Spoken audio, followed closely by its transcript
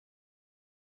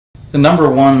The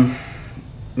number one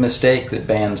mistake that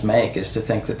bands make is to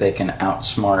think that they can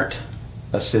outsmart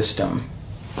a system.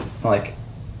 Like,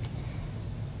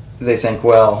 they think,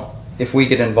 well, if we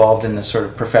get involved in this sort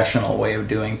of professional way of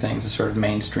doing things, a sort of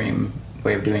mainstream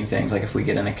way of doing things, like if we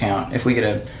get an account, if we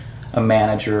get a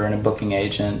manager and a booking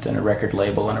agent and a record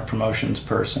label and a promotions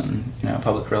person, a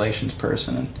public relations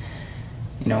person,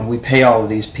 and we pay all of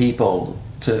these people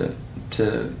to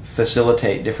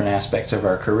facilitate different aspects of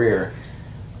our career,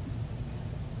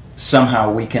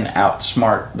 somehow we can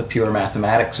outsmart the pure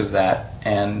mathematics of that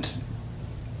and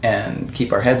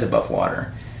keep our heads above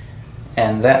water.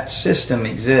 And that system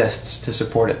exists to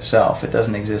support itself. It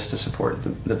doesn't exist to support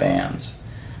the bands.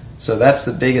 So that's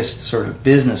the biggest sort of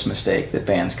business mistake that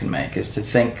bands can make, is to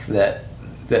think that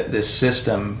this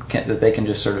system, that they can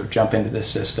just sort of jump into this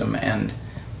system and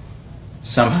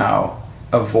somehow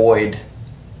avoid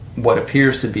what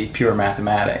appears to be pure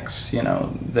mathematics,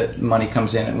 that money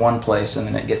comes in one place and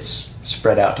then it gets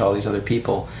spread out to all these other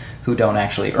people who don't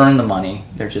actually earn the money.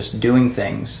 They're just doing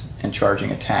things and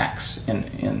charging a tax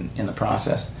in the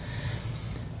process.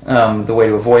 The way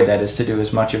to avoid that is to do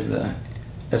as much of the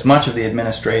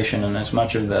administration and as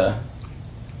much of the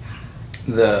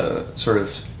sort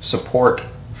of support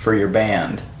for your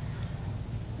band,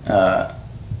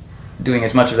 doing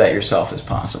as much of that yourself as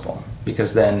possible,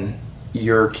 because then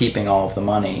you're keeping all of the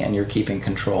money and you're keeping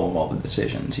control of all the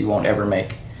decisions. You won't ever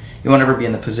be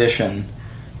in the position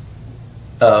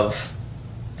of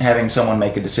having someone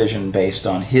make a decision based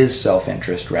on his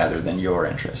self-interest rather than your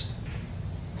interest.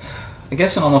 I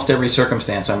guess in almost every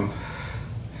circumstance I'm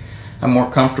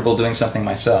more comfortable doing something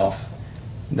myself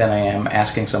than I am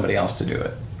asking somebody else to do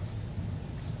it.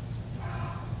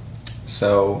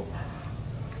 So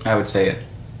I would say it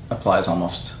applies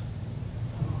almost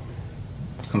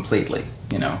completely.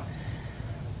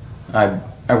 I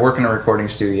work in a recording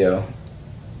studio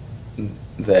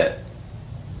that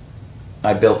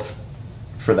I built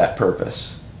for that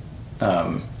purpose.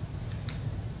 I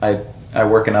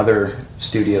work in other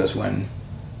studios when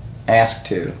asked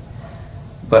to,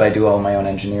 but I do all my own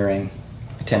engineering.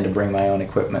 I tend to bring my own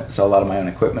equipment, so a lot of my own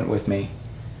equipment with me.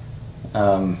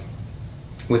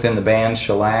 Within the band,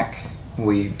 Shellac,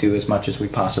 we do as much as we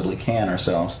possibly can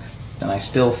ourselves, and I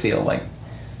still feel like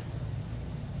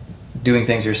doing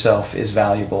things yourself is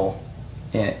valuable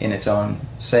in its own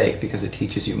sake, because it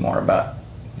teaches you more about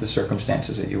the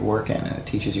circumstances that you work in, and it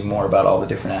teaches you more about all the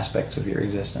different aspects of your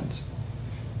existence.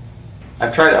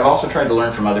 I've also tried to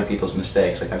learn from other people's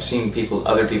mistakes. Like, I've seen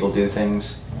other people do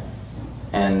things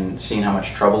and seen how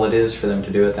much trouble it is for them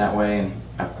to do it that way, and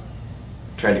I've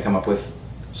tried to come up with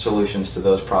solutions to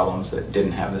those problems that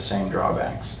didn't have the same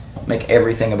drawbacks. Make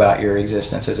everything about your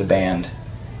existence as a band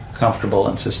comfortable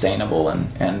and sustainable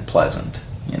and pleasant.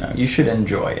 You should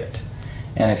enjoy it.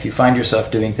 And if you find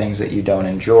yourself doing things that you don't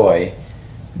enjoy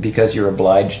because you're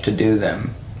obliged to do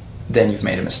them, then you've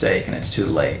made a mistake and it's too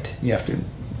late. You have to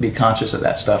be conscious of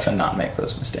that stuff and not make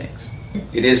those mistakes.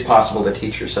 It is possible to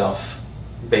teach yourself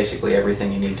basically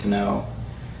everything you need to know,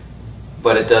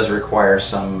 but it does require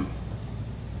some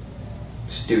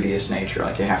studious nature.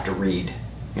 Like, you have to read,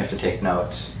 you have to take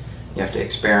notes, you have to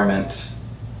experiment,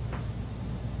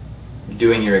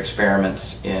 doing your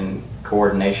experiments in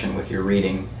coordination with your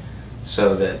reading,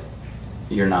 so that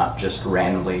you're not just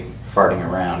randomly farting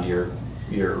around. You're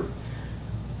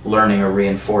learning or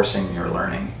reinforcing your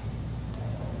learning.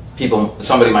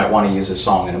 Somebody might want to use a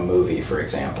song in a movie, for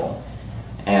example,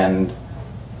 and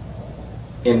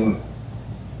in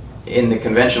the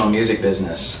conventional music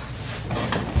business,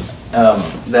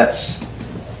 that's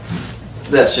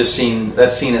seen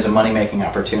as a money-making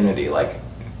opportunity. Like,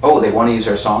 oh, they want to use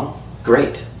our song?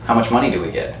 Great. How much money do we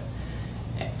get?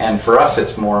 And for us,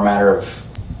 it's more a matter of,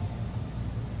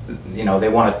 they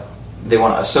want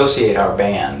to associate our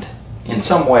band in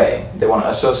some way. They want to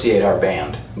associate our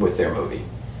band with their movie.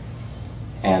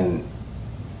 And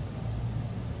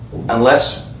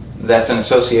unless that's an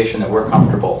association that we're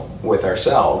comfortable with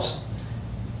ourselves,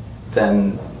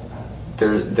 then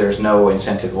there's no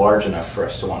incentive large enough for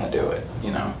us to want to do it.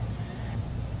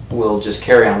 We'll just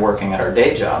carry on working at our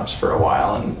day jobs for a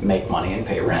while and make money and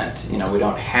pay rent. We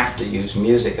don't have to use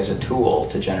music as a tool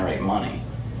to generate money.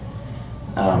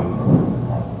 I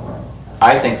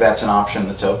think that's an option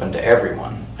that's open to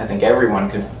everyone. I think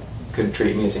everyone could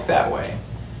treat music that way.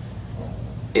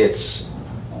 It's,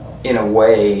 in a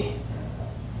way,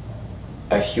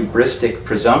 a hubristic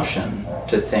presumption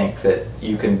to think that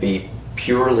you can be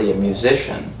purely a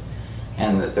musician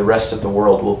and that the rest of the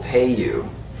world will pay you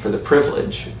for the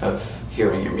privilege of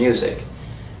hearing your music.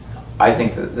 I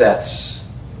think that's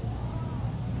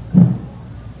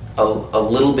a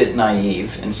little bit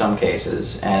naive in some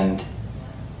cases, and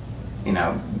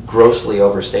grossly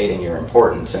overstating your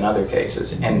importance in other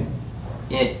cases. And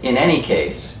in any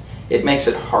case, it makes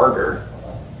it harder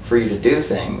for you to do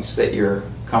things that you're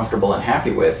comfortable and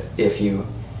happy with if you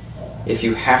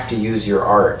have to use your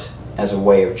art as a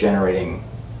way of generating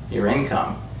your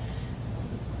income.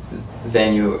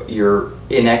 Then you're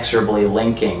inexorably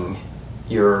linking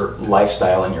your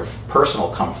lifestyle and your personal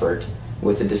comfort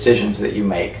with the decisions that you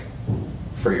make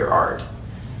for your art.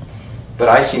 But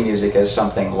I see music as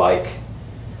something like,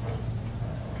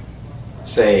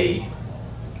 say,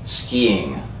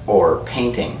 skiing or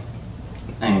painting,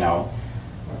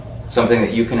 something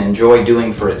that you can enjoy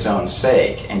doing for its own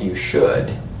sake, and you should.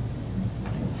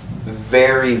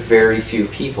 Very, very few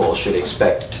people should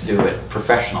expect to do it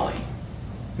professionally.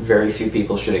 Very few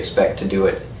people should expect to do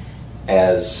it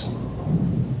as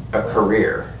a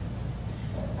career.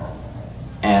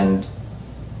 And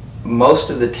most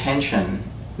of the tension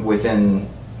within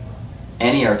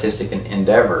any artistic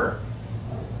endeavor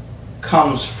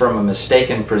comes from a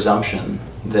mistaken presumption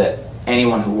that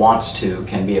anyone who wants to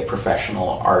can be a professional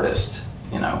artist,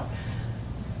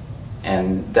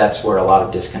 and that's where a lot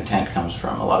of discontent comes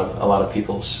from. A lot of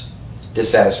people's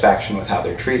dissatisfaction with how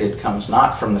they're treated comes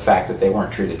not from the fact that they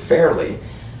weren't treated fairly,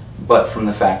 but from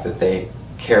the fact that they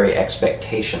carry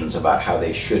expectations about how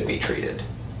they should be treated.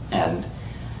 And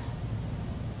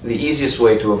the easiest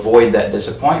way to avoid that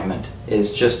disappointment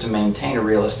is just to maintain a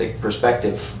realistic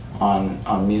perspective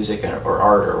on music or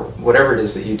art or whatever it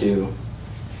is that you do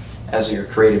as your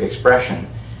creative expression.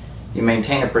 You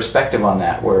maintain a perspective on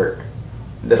that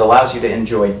that allows you to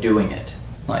enjoy doing it.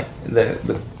 Like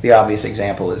the obvious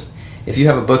example is, if you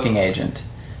have a booking agent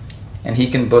and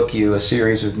he can book you a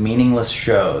series of meaningless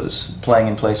shows playing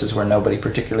in places where nobody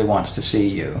particularly wants to see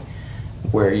you,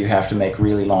 where you have to make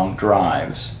really long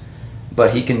drives,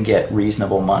 but he can get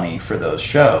reasonable money for those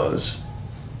shows,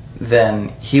 then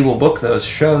he will book those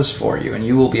shows for you, and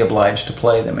you will be obliged to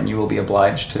play them, and you will be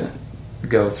obliged to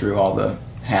go through all the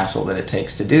hassle that it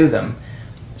takes to do them,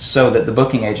 so that the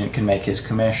booking agent can make his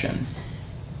commission.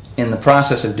 In the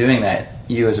process of doing that,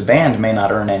 you as a band may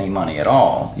not earn any money at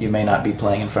all. You may not be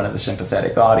playing in front of a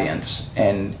sympathetic audience,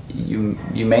 and you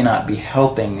may not be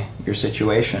helping your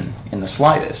situation in the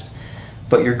slightest,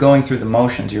 but you're going through the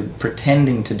motions. You're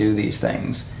pretending to do these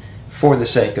things for the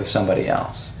sake of somebody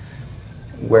else.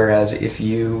 Whereas if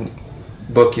you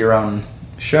book your own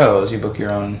shows, you book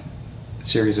your own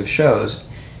series of shows,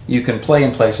 you can play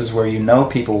in places where you know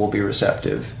people will be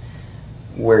receptive,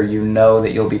 where you know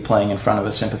that you'll be playing in front of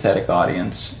a sympathetic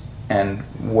audience, and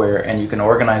you can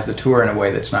organize the tour in a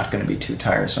way that's not going to be too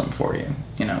tiresome for you.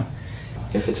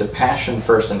 If it's a passion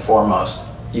first and foremost,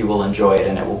 you will enjoy it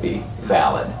and it will be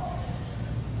valid.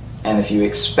 And if you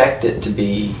expect it to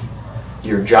be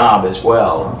your job as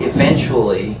well,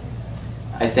 eventually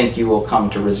I think you will come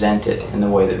to resent it in the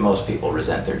way that most people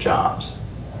resent their jobs.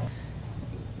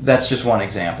 That's just one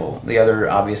example. The other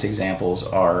obvious examples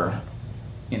are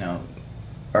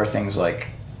things like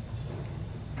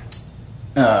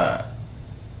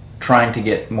trying to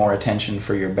get more attention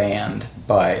for your band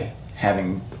by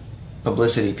having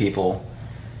publicity people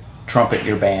trumpet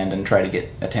your band and try to get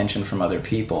attention from other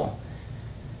people.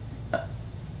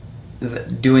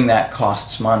 Doing that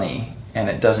costs money, and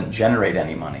it doesn't generate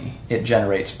any money. It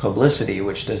generates publicity,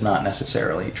 which does not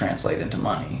necessarily translate into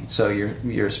money. So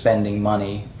you're spending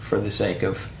money for the sake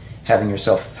of having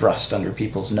yourself thrust under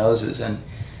people's noses. And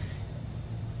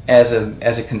as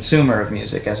a consumer of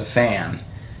music, as a fan,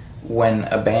 when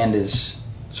a band is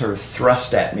sort of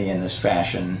thrust at me in this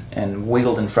fashion and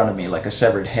wiggled in front of me like a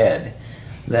severed head,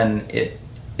 then it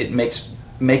makes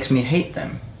me hate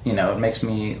them. It makes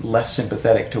me less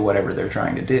sympathetic to whatever they're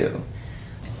trying to do.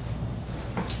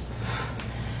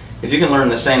 If you can learn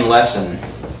the same lesson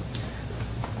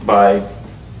by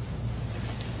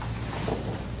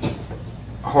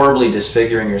horribly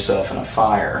disfiguring yourself in a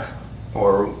fire,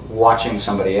 or watching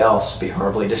somebody else be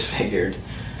horribly disfigured,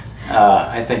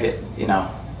 I think it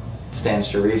stands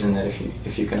to reason that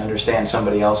if you can understand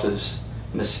somebody else's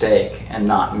mistake and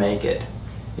not make it,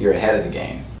 you're ahead of the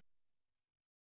game.